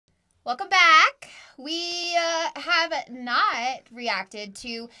Welcome back. We have not reacted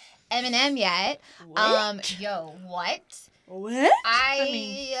to Eminem yet. What? What? What?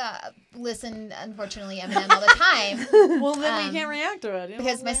 I listen, unfortunately, Eminem all the time. Well, then we can't react to it.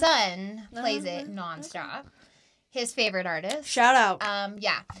 Because my son plays it nonstop. His favorite artist. Shout out.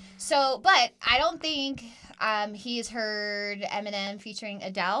 Yeah. So, but I don't think he's heard Eminem featuring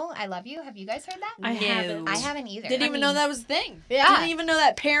Adele. I Love You. Have you guys heard that? I haven't. I haven't either. Didn't even know that was a thing. Yeah. Didn't even know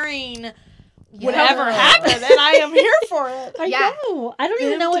that pairing would Yeah. ever happen, and I am here for it. I Yeah. know. I don't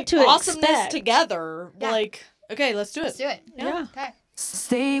even know what to awesomeness expect. together. Yeah. Like, okay, let's do it. Let's do it. Yeah. Okay.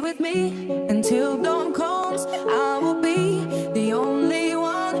 Stay with me until dawn comes. I will be the only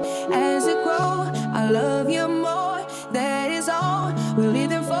one as it grows. I love you more. That is all we're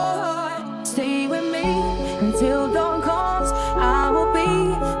living for. Stay with me until dawn comes. I will be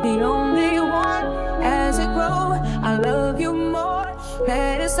the only one as it grows. I love you more.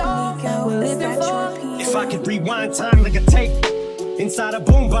 That is all we're living for. If I could rewind time like a tape inside a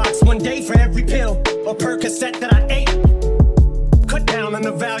boombox, one day for every pill or Percocet that I ate. Cut down on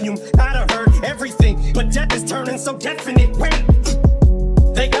the volume, I'd have heard everything, but death is turning so definite. Wait,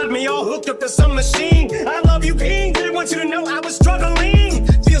 they got me all hooked up to some machine. I love you, King. Didn't want you to know I was struggling.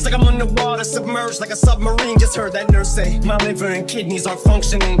 Feels like I'm underwater, submerged like a submarine. Just heard that nurse say my liver and kidneys aren't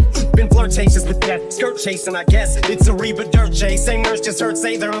functioning. Been flirtatious with death, skirt chasing, I guess. It's a Reba dirt chase. Same nurse just heard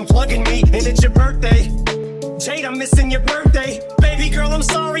say they're unplugging me, and it's your birthday. Jade, I'm missing your birthday. Baby girl, I'm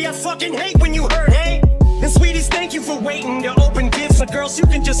sorry, I fucking hate when you hurt, hey? And sweeties, thank you for waiting to open gifts. But girls, you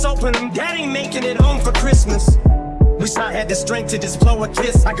can just open them. Dad ain't making it home for Christmas. Wish I had the strength to just blow a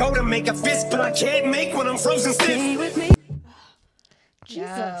kiss. I go to make a fist, but I can't make when I'm frozen Stay stiff. with me.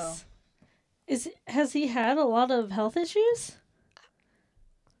 Jesus. Has he had a lot of health issues?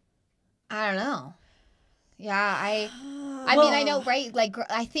 I don't know. Yeah, I mean, I know, right? Like,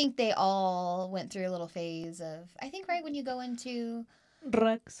 I think they all went through a little phase of, I think, right, when you go into...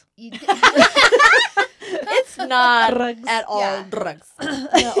 Drugs. You, It's not Drugs. at all Yeah. drugs.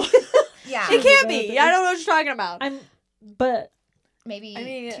 No. yeah, It can't be. I don't know what you're talking about. But maybe I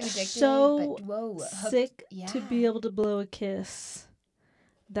mean, too addicted, so but whoa, sick yeah. to be able to blow a kiss.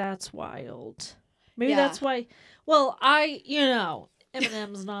 That's wild. Maybe Yeah. that's why. Well,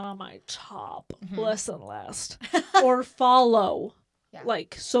 Eminem's not on my top listen list or follow, Yeah.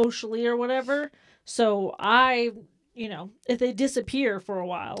 like socially or whatever. So if they disappear for a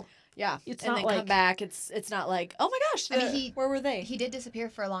while, Yeah, It's and not then like- come back. It's not like, oh my gosh, I mean, where were they? He did disappear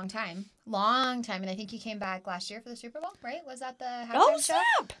for a long time, and I think he came back last year for the Super Bowl, right? Was that the halftime Oh show?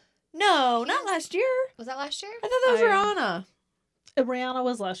 snap! No, not last year. Was that last year? I thought that was Rihanna. Rihanna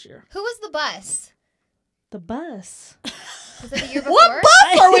was last year. Who was the bus? The bus. Was it the year before? What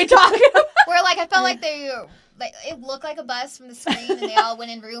bus are we talking about? Where I felt like it looked like a bus from the screen, and they all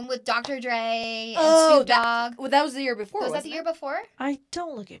went in room with Dr. Dre and Snoop Dogg. Well, that was the year before. Was that the year before?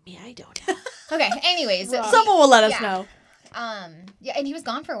 Don't look at me. I don't know. Okay. Anyways, Right. Someone will let us Yeah. know. Yeah, and he was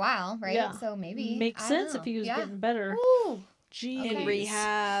gone for a while, right? Yeah. So maybe Makes I don't sense if know. he was Yeah. getting better. Ooh. Jeez. In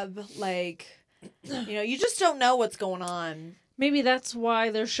rehab, you just don't know what's going on. Maybe that's why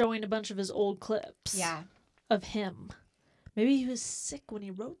they're showing a bunch of his old clips. Yeah. Of him. Maybe he was sick when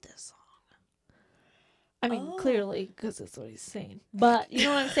he wrote this song. I mean, clearly, because that's what he's saying. But you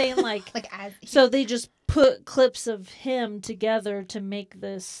know what I'm saying? So they just put clips of him together to make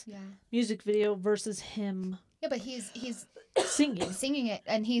this music video versus him Yeah, but he's singing. it,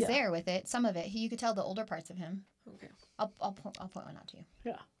 and he's there with it. Some of it, you could tell the older parts of him. Okay. I'll point one out to you.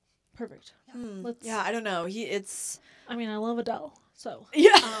 Yeah. Perfect. Yeah, I don't know. I mean, I love Adele, so.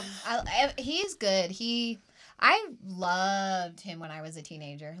 Yeah. He's good. I loved him when I was a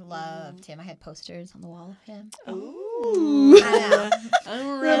teenager. Loved him. I had posters on the wall of him. Ooh. I know.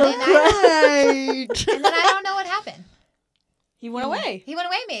 All And then right. and then I don't know what happened. He went away. He went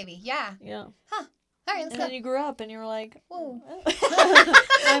away, maybe. Yeah. Yeah. All right, let's And go. then you grew up and you were like, Whoa.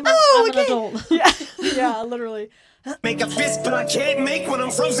 I'm an adult. yeah, yeah, literally. Make a fist, but I can't make when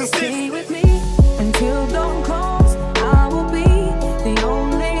I'm frozen stiff. Stay with me until dawn comes. I will be the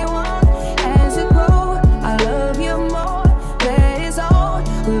only one as it grows. I love you more. That is all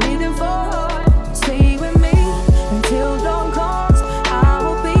we're living for. Stay with me until dawn comes. I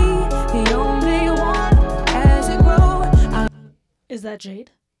will be the only one as it grows. Is that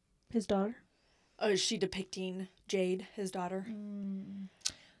Jade? His daughter? Oh, is she depicting Jade, his daughter?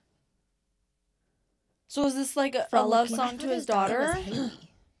 So is this like a love song to his daughter?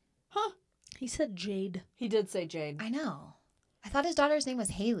 Huh? He said Jade. He did say Jade. I know. I thought his daughter's name was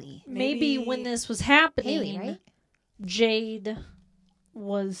Haley. Maybe when this was happening, Haley, right? Jade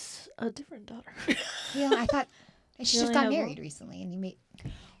was a different daughter. Yeah, I thought she You just only got have married one? recently, and you made.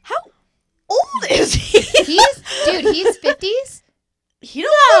 How He's 50s. He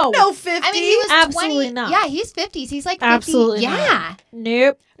don't look no 50s. I mean, he was Absolutely 20. not. Yeah, he's 50s. He's like 50. Absolutely Yeah. not.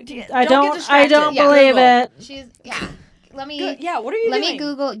 Nope. I Get don't distracted. believe Google. it. She's Let me. What are you doing? Let me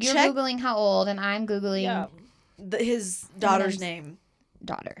Google. You're Check Googling how old, and I'm Googling his daughter's name.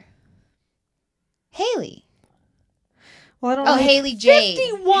 daughter. Haley. Well, I don't know. Haley Jade.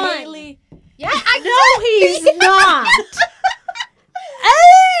 51. Haley. Yeah, No, he's not.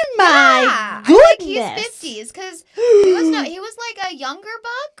 Oh my I goodness. think he's 50s because he was like a younger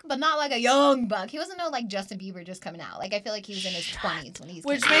buck, but not like a young buck. He wasn't like Justin Bieber just coming out. Like I feel like he was in his 20s when he's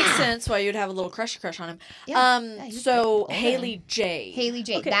Which coming makes out. sense why you'd have a little crush on him. He's So older. Haley Jade. Haley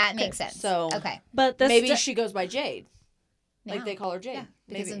Jade. Okay, That okay. makes sense. So okay. But that's maybe she goes by Jade. Now. Like they call her Jade. Yeah,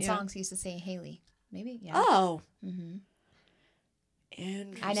 because maybe, in songs he used to say Haley. Maybe. Yeah. Oh. Mm-hmm.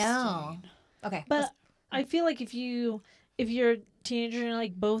 Interesting. I know. Okay. But I feel like if you're a teenager and you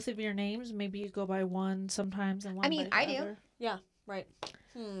like both of your names, maybe you go by one sometimes and one. I mean, by I the do. other. Yeah. Right.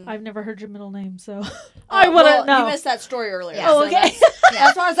 I've never heard your middle name, so I wouldn't well, know. You missed that story earlier. Yeah. Oh, so okay.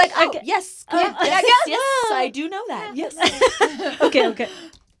 That's why I was like, oh, Okay. yes. Yeah. Yes, I do know that. Yes. Okay.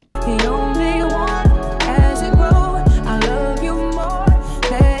 The only one as it grows. I love you more.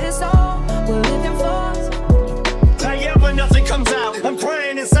 That is all we're living for. I yell but nothing comes out. I'm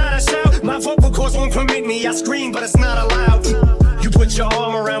crying inside a shout. My vocal cords won't permit me. I scream but it's not allowed. You put your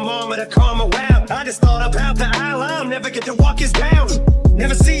arm around mama to calm her wow. I just thought about the aisle. I'll never get to walk his down.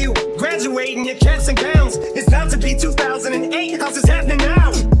 Never see you graduating your cats and gowns. It's about to be 2008. How's this happening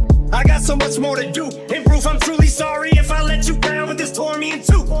now? I got so much more to do. Improve. I'm truly sorry if I let you down, but this tore me in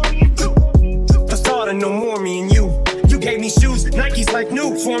two. The thought of no more me and you. You gave me shoes, Nikes like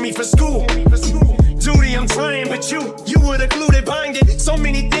new for me for school. Duty, I'm trying, but you were the glue that bind it. So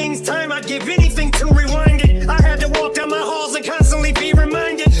many things, time I'd give anything to rewind it. I had to walk down my halls and constantly be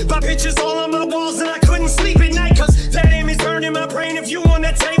reminded by pictures all on my walls, and I couldn't sleep at night, cause that image burned in my brain of you on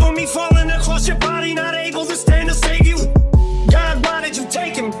that table, me falling across your body, not able to stand to save you. God, why did you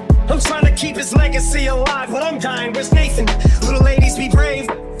take him? I'm trying to keep his legacy alive, but I'm dying. Where's Nathan? Little ladies, be brave.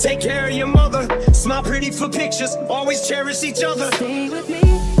 Take care of your mother. Smile pretty for pictures. Always cherish each other. Stay with me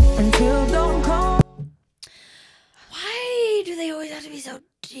until dawn comes. Why do they always have to be so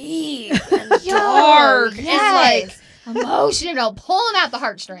deep and Yo, dark? yes. And Emotional, pulling out the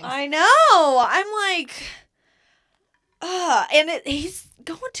heartstrings. I know. I'm like, and he's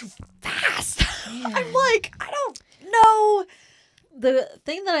going too fast. I'm like, I don't know. The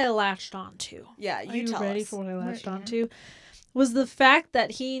thing that I latched onto. Yeah, Are you you tell ready us. for what I latched Yeah. onto? Was the fact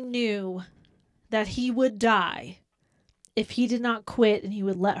that he knew that he would die if he did not quit and he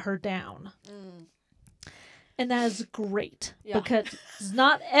would let her down. And that is great because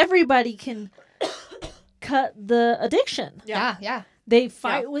not everybody can cut the addiction. Yeah. They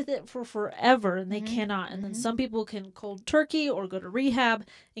fight with it for forever and they cannot. And then some people can cold turkey or go to rehab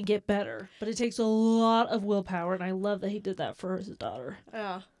and get better. But it takes a lot of willpower. And I love that he did that for his daughter.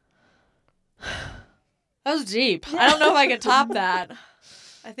 Yeah. That was deep. I don't know if I can top that.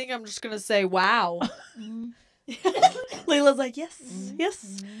 I think I'm just going to say, wow. Layla's like, yes,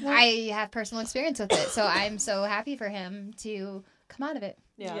 yes. I have personal experience with it, so I'm so happy for him to come out of it.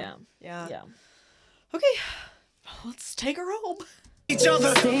 Yeah. Yeah. Okay. Let's take her home. Each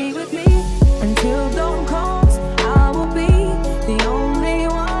other. Stay with me until dawn comes. I will be the only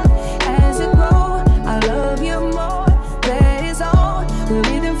one as it grows. I love you more. That is all we're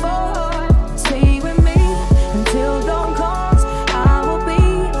living for. Stay with me until dawn comes. I will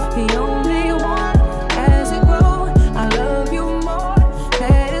be the only one as it grows. I love you more.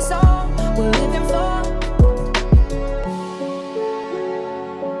 That is all we're living for.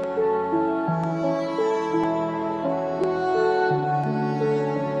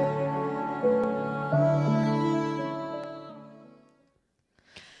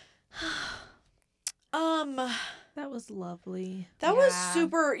 That was lovely. That was Yeah.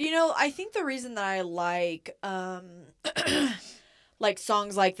 super, I think the reason that I like like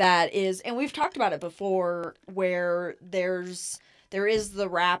songs like that is, and we've talked about it before, where there is the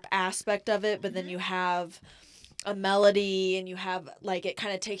rap aspect of it, but then you have a melody and you have like it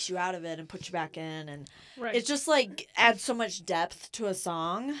kind of takes you out of it and puts you back in, and it's just like adds so much depth to a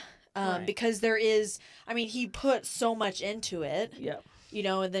song because there is, he put so much into it. Yeah.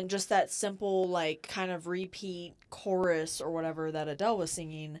 And then just that simple, like, kind of repeat chorus or whatever that Adele was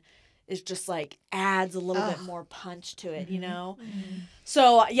singing is just, like, adds a little bit more punch to it,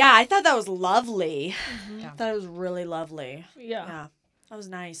 So, yeah, I thought that was lovely. I thought it was really lovely. Yeah. That was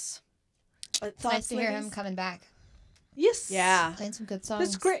nice. It's nice to hear him coming back, Yes. Yeah. playing some good songs.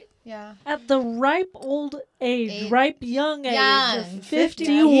 That's great. Yeah. At the ripe old age, ripe young age Young. of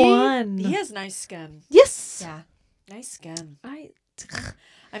 51. He has nice skin. Yes. Yeah. Nice skin.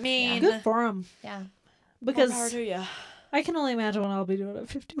 I mean, good for him. Yeah. Because more power to ya. I can only imagine what I'll be doing at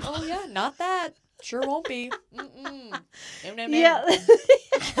 51. Oh yeah, not that. Sure won't be. Eminem. Yeah.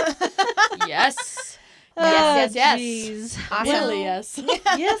 Yes. Oh, Yes. jeez. Awesome. Really, yes.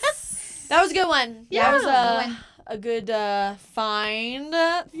 Yes. That was a good one. Yeah. That was Good one. a good find.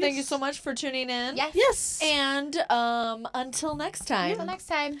 Thank you so much for tuning in. Yes. Yes. And until next time. Until next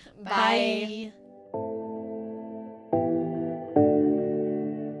time. Bye. Bye.